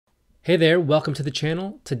Hey there, welcome to the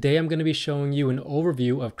channel. Today I'm going to be showing you an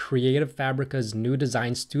overview of Creative Fabrica's new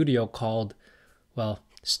design studio called,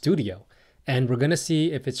 Studio. And we're going to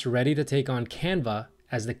see if it's ready to take on Canva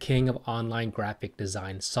as the king of online graphic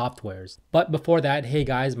design softwares. But before that, hey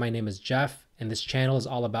guys, my name is Jeff, and this channel is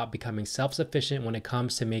all about becoming self-sufficient when it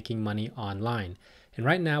comes to making money online. And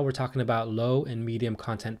right now we're talking about low and medium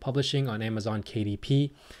content publishing on Amazon KDP.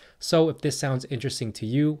 So if this sounds interesting to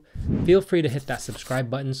you, feel free to hit that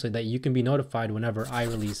subscribe button so that you can be notified whenever I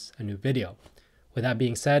release a new video. With that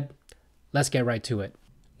being said, let's get right to it.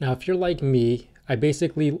 Now, if you're like me, I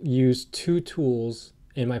basically use two tools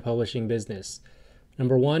in my publishing business.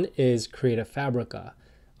 Number one is Creative Fabrica.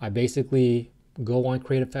 I basically go on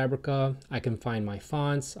Creative Fabrica. I can find my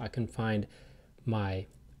fonts. I can find my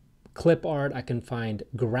clip art. I can find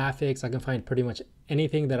graphics. I can find pretty much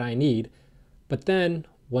anything that I need. But then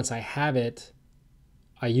once I have it,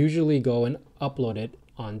 I usually go and upload it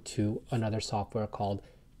onto another software called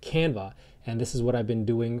Canva. And this is what I've been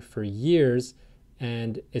doing for years,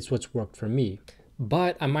 and it's what's worked for me.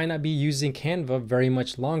 But I might not be using Canva very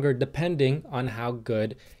much longer depending on how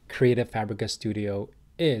good Creative Fabrica Studio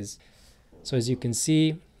is. So as you can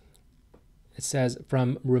see, it says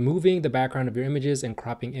from removing the background of your images and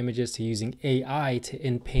cropping images to using AI to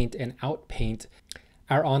in-paint and out-paint,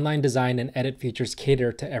 our online design and edit features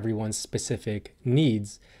cater to everyone's specific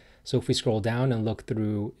needs. So if we scroll down and look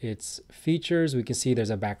through its features, we can see there's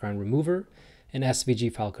a background remover, an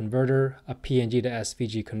SVG file converter, a PNG to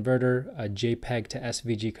SVG converter, a JPEG to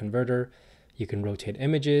SVG converter. You can rotate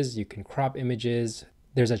images, you can crop images.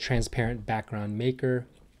 There's a transparent background maker,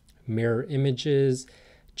 mirror images,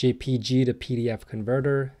 JPG to PDF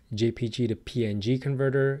converter, JPG to PNG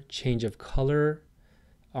converter, change of color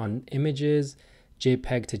on images,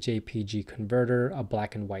 JPEG to JPG converter, a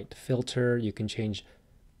black and white filter. You can change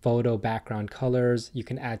photo background colors. You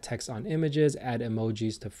can add text on images, add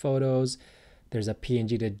emojis to photos. There's a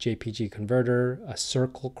PNG to JPG converter, a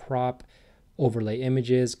circle crop, overlay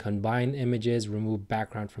images, combine images, remove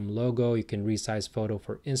background from logo. You can resize photo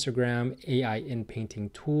for Instagram, AI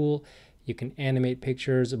in-painting tool. You can animate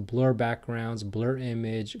pictures, blur backgrounds, blur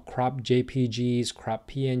image, crop JPGs, crop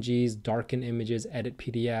PNGs, darken images, edit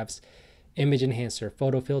PDFs, image enhancer,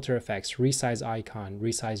 photo filter effects, resize icon,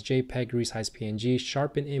 resize JPEG, resize PNG,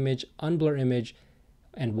 sharpen image, unblur image,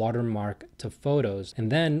 and watermark to photos. And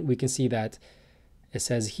then we can see that it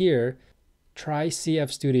says here, try CF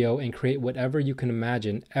Studio and create whatever you can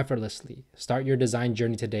imagine effortlessly. Start your design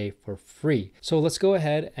journey today for free. So let's go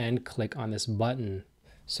ahead and click on this button.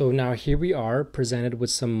 So now here we are presented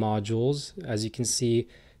with some modules. As you can see,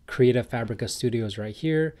 Creative Fabrica Studio is right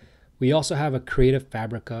here. We also have a Creative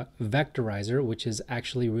Fabrica vectorizer, which is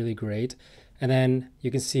actually really great. And then you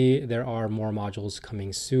can see there are more modules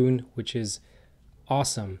coming soon, which is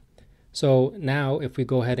awesome. So now if we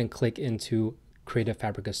go ahead and click into Creative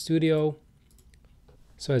Fabrica Studio,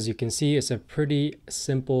 so as you can see, it's a pretty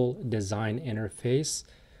simple design interface.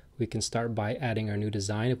 We can start by adding our new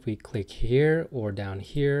design if we click here or down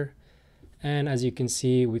here. And as you can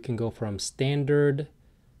see, we can go from standard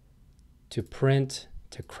to print,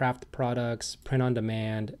 to craft products, print on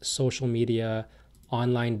demand, social media,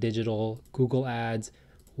 online digital, Google Ads,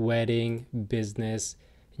 wedding, business.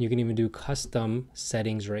 And you can even do custom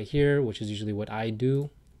settings right here, which is usually what I do.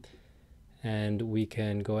 And we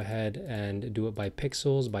can go ahead and do it by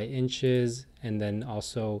pixels, by inches, and then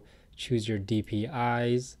also choose your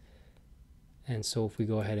DPIs. And so if we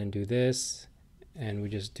go ahead and do this, and we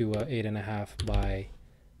just do a 8.5 by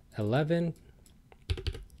 11,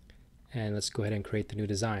 and let's go ahead and create the new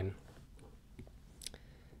design.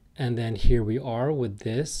 And then here we are with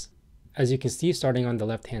this. As you can see, starting on the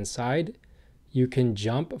left-hand side, you can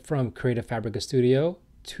jump from Creative Fabrica Studio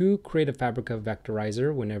to Creative Fabrica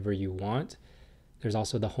Vectorizer whenever you want. There's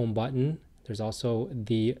also the home button. There's also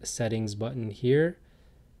the settings button here.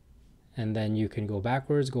 And then you can go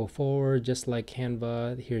backwards, go forward, just like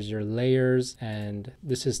Canva. Here's your layers, and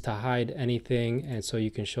this is to hide anything, and so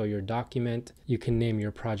you can show your document. You can name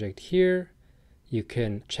your project here. You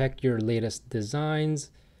can check your latest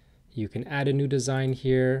designs. You can add a new design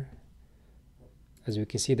here. As we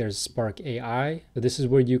can see, there's Spark AI. So this is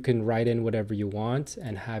where you can write in whatever you want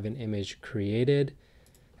and have an image created.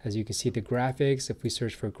 As you can see, the graphics, if we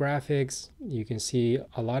search for graphics, you can see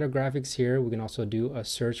a lot of graphics here. We can also do a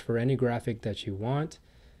search for any graphic that you want.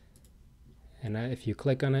 And if you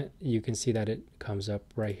click on it, you can see that it comes up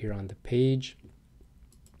right here on the page.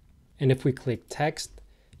 And if we click text,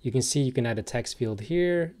 you can see you can add a text field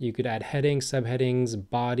here. You could add headings, subheadings,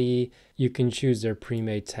 body. You can choose their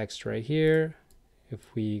pre-made text right here.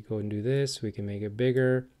 If we go and do this, we can make it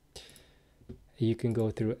bigger. You can go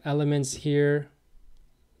through elements here.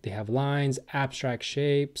 They have lines, abstract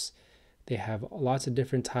shapes. They have lots of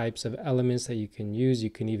different types of elements that you can use. You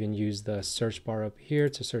can even use the search bar up here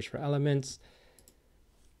to search for elements.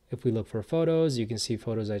 If we look for photos, you can see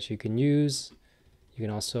photos that you can use. You can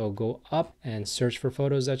also go up and search for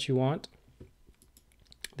photos that you want.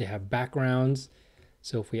 They have backgrounds.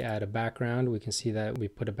 So if we add a background, we can see that we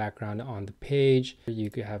put a background on the page. You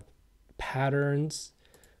could have patterns.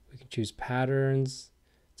 We can choose patterns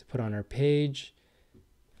to put on our page.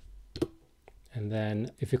 And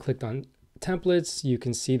then if you clicked on templates, you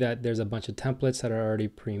can see that there's a bunch of templates that are already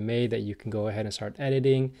pre-made that you can go ahead and start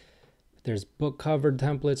editing. There's book cover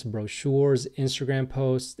templates, brochures, Instagram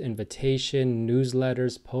posts, invitation,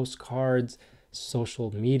 newsletters, postcards,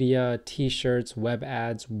 social media, t-shirts, web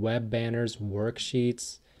ads, web banners,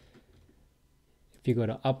 worksheets. If you go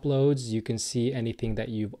to uploads, you can see anything that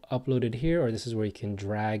you've uploaded here, or this is where you can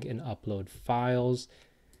drag and upload files.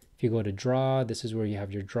 If you go to draw, this is where you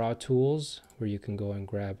have your draw tools, where you can go and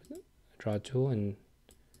grab a draw tool and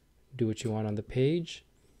do what you want on the page.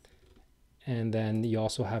 And then you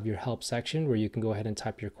also have your help section where you can go ahead and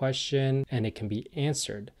type your question and it can be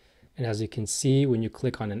answered. And as you can see, when you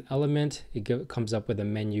click on an element, it comes up with a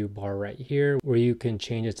menu bar right here where you can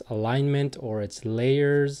change its alignment or its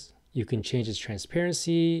layers. You can change its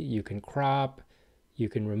transparency, you can crop, you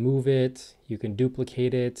can remove it, you can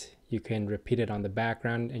duplicate it, you can repeat it on the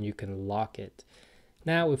background, and you can lock it.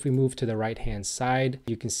 Now, if we move to the right-hand side,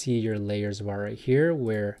 you can see your layers bar right here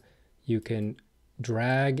where you can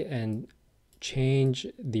drag and change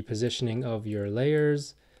the positioning of your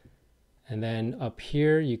layers. And then up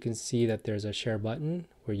here, you can see that there's a share button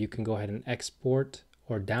where you can go ahead and export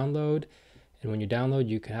or download. And when you download,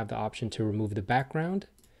 you can have the option to remove the background.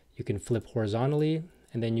 You can flip horizontally,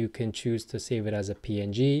 and then you can choose to save it as a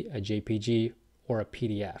PNG, a JPG, or a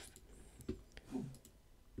PDF.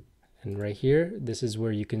 And right here, this is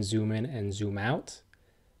where you can zoom in and zoom out.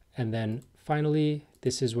 And then finally,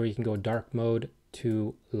 this is where you can go dark mode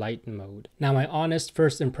to light mode. Now, my honest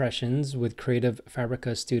first impressions with Creative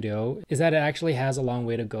Fabrica Studio is that it actually has a long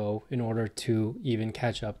way to go in order to even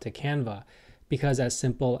catch up to Canva, because as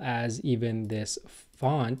simple as even this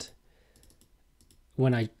font,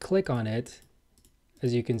 when I click on it,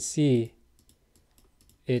 as you can see,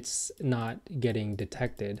 it's not getting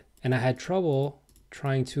detected. And I had trouble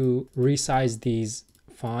trying to resize these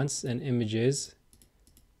fonts and images.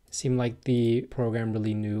 It seemed like the program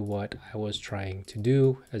really knew what I was trying to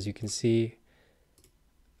do. As you can see,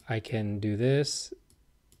 I can do this,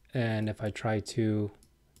 and if I try to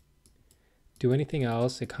do anything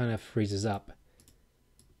else, it kind of freezes up.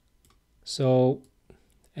 So,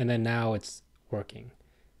 and then now it's working.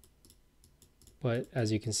 But as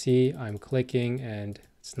you can see, I'm clicking and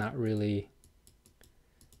it's not really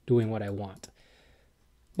doing what I want.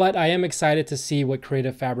 But I am excited to see what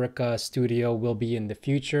Creative Fabrica Studio will be in the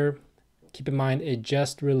future. Keep in mind, it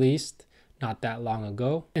just released not that long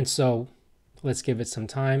ago. And so let's give it some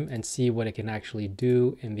time and see what it can actually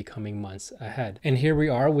do in the coming months ahead. And here we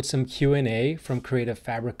are with some Q&A from Creative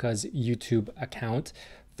Fabrica's YouTube account.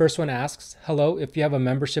 First one asks, hello, if you have a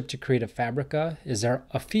membership to Creative Fabrica, is there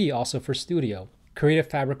a fee also for Studio? Creative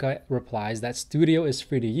Fabrica replies that Studio is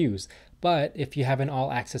free to use, but if you have an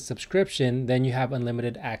all-access subscription, then you have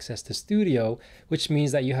unlimited access to Studio, which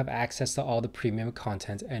means that you have access to all the premium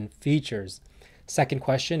content and features. Second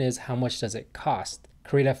question is, how much does it cost?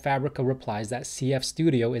 Creative Fabrica replies that CF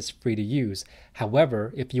Studio is free to use.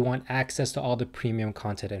 However, if you want access to all the premium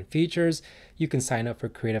content and features, you can sign up for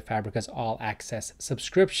Creative Fabrica's All Access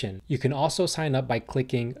subscription. You can also sign up by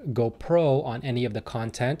clicking Go Pro on any of the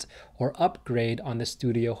content or upgrade on the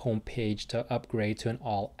Studio homepage to upgrade to an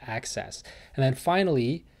All Access. And then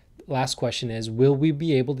finally, last question is, will we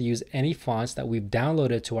be able to use any fonts that we've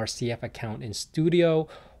downloaded to our CF account in Studio,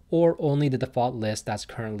 or only the default list that's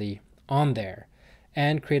currently on there?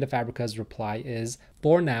 And Creative Fabrica's reply is,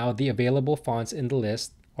 for now, the available fonts in the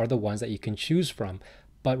list are the ones that you can choose from,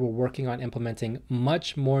 but we're working on implementing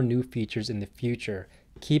much more new features in the future.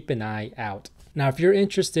 Keep an eye out. Now, if you're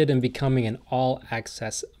interested in becoming an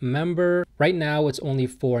all-access member, right now it's only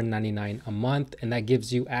 $4.99 a month, and that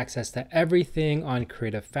gives you access to everything on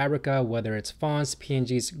Creative Fabrica, whether it's fonts,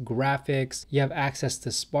 PNGs, graphics. You have access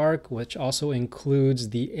to Spark, which also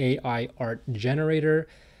includes the AI art generator,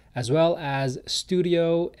 as well as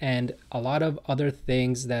Studio and a lot of other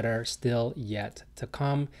things that are still yet to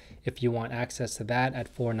come. If you want access to that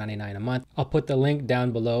at $4.99 a month, I'll put the link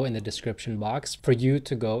down below in the description box for you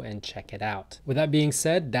to go and check it out. With that being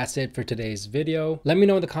said, that's it for today's video. Let me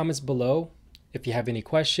know in the comments below if you have any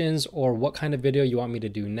questions or what kind of video you want me to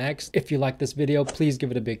do next. If you like this video, please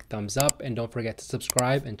give it a big thumbs up and don't forget to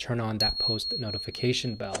subscribe and turn on that post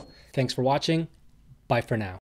notification bell. Thanks for watching. Bye for now.